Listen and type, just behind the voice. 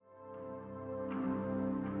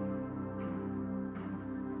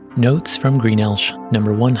Notes from Greenelsh,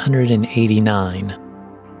 number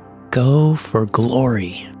 189. Go for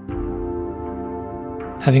glory.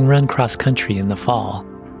 Having run cross country in the fall,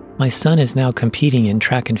 my son is now competing in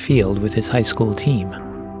track and field with his high school team.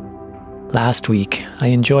 Last week, I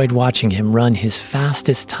enjoyed watching him run his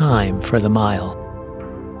fastest time for the mile.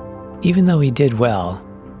 Even though he did well,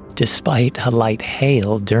 despite a light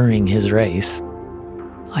hail during his race,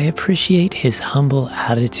 I appreciate his humble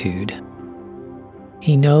attitude.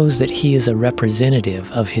 He knows that he is a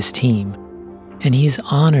representative of his team, and he is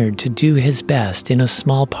honored to do his best in a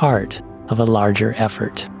small part of a larger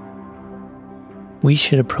effort. We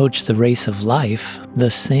should approach the race of life the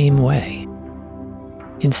same way.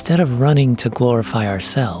 Instead of running to glorify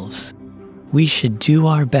ourselves, we should do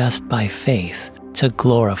our best by faith to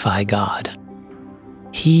glorify God.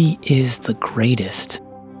 He is the greatest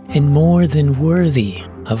and more than worthy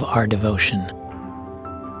of our devotion.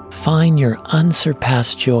 Find your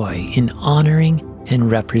unsurpassed joy in honoring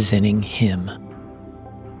and representing Him.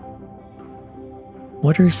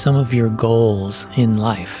 What are some of your goals in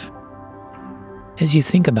life? As you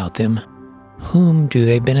think about them, whom do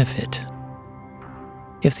they benefit?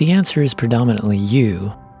 If the answer is predominantly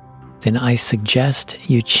you, then I suggest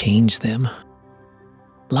you change them.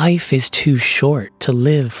 Life is too short to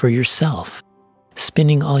live for yourself,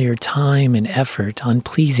 spending all your time and effort on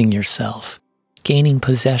pleasing yourself, gaining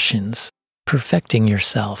possessions, perfecting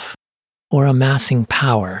yourself, or amassing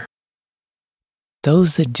power.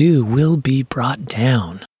 Those that do will be brought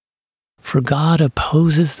down, for God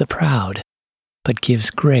opposes the proud, but gives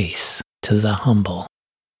grace to the humble.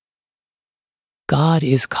 God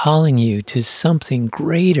is calling you to something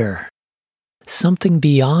greater, something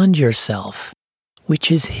beyond yourself, which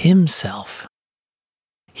is Himself.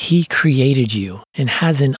 He created you and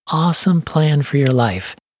has an awesome plan for your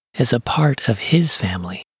life as a part of His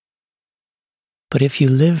family. But if you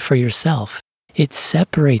live for yourself, it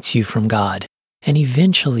separates you from God and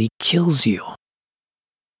eventually kills you.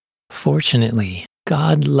 Fortunately,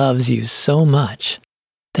 God loves you so much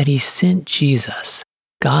that He sent Jesus,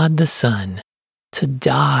 God the Son, to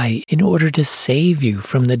die in order to save you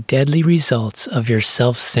from the deadly results of your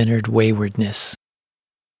self-centered waywardness.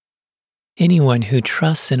 Anyone who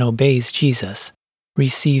trusts and obeys Jesus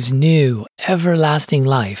receives new, everlasting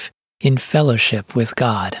life in fellowship with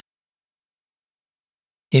God.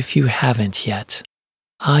 If you haven't yet,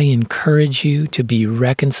 I encourage you to be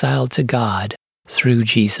reconciled to God through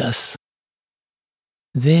Jesus.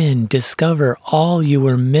 Then discover all you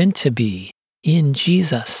were meant to be in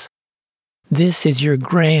Jesus. This is your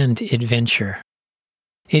grand adventure.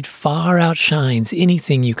 It far outshines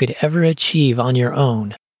anything you could ever achieve on your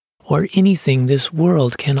own or anything this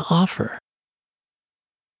world can offer.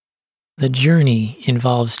 The journey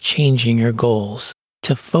involves changing your goals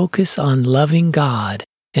to focus on loving God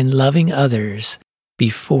and loving others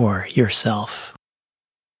before yourself.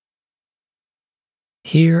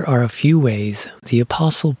 Here are a few ways the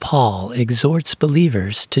Apostle Paul exhorts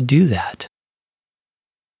believers to do that.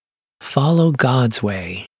 Follow God's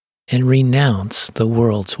way and renounce the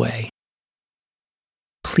world's way.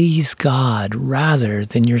 Please God rather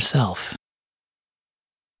than yourself.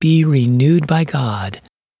 Be renewed by God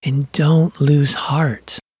and don't lose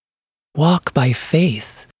heart. Walk by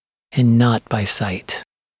faith and not by sight.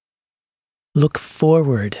 Look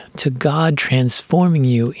forward to God transforming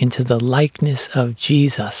you into the likeness of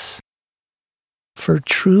Jesus. For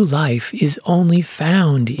true life is only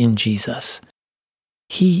found in Jesus.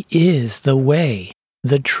 He is the way,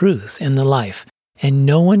 the truth, and the life, and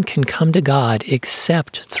no one can come to God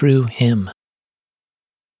except through Him.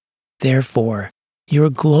 Therefore, your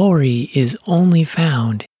glory is only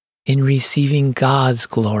found in receiving God's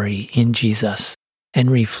glory in Jesus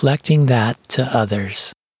and reflecting that to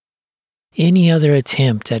others. Any other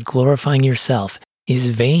attempt at glorifying yourself is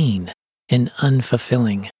vain and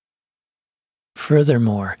unfulfilling.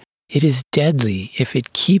 Furthermore, it is deadly if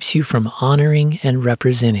it keeps you from honoring and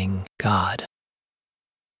representing God.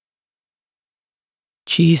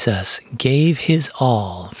 Jesus gave His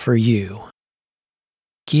all for you.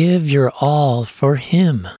 Give your all for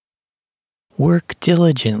Him. Work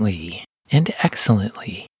diligently and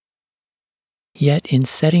excellently. Yet in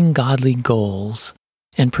setting godly goals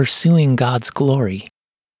and pursuing God's glory,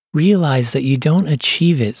 realize that you don't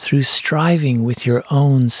achieve it through striving with your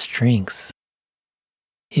own strength.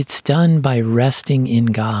 It's done by resting in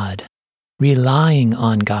God, relying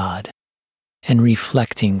on God, and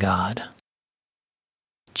reflecting God.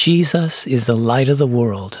 Jesus is the light of the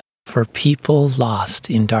world for people lost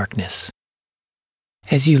in darkness.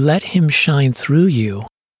 As you let Him shine through you,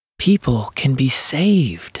 people can be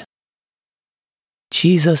saved.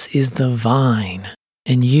 Jesus is the vine,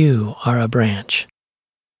 and you are a branch.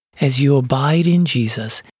 As you abide in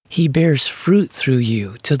Jesus, He bears fruit through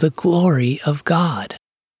you to the glory of God.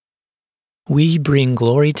 We bring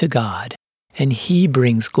glory to God, and He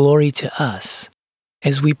brings glory to us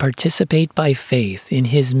as we participate by faith in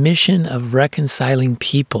His mission of reconciling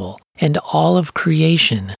people and all of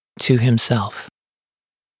creation to Himself.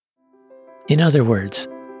 In other words,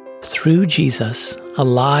 through Jesus,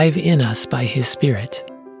 alive in us by His Spirit,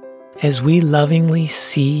 as we lovingly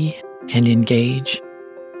see and engage,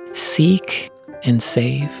 seek and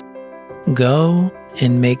save, go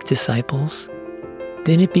and make disciples,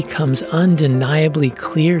 then it becomes undeniably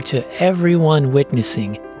clear to everyone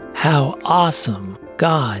witnessing how awesome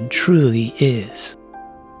God truly is.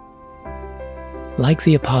 Like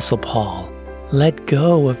the Apostle Paul, let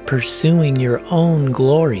go of pursuing your own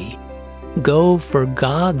glory. Go for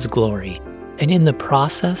God's glory, and in the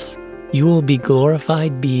process, you will be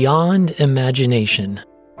glorified beyond imagination.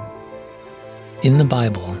 In the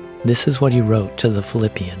Bible, this is what he wrote to the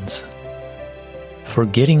Philippians.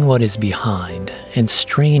 Forgetting what is behind and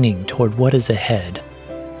straining toward what is ahead,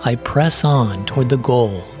 I press on toward the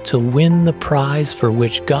goal to win the prize for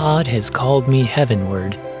which God has called me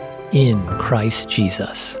heavenward in Christ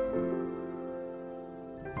Jesus.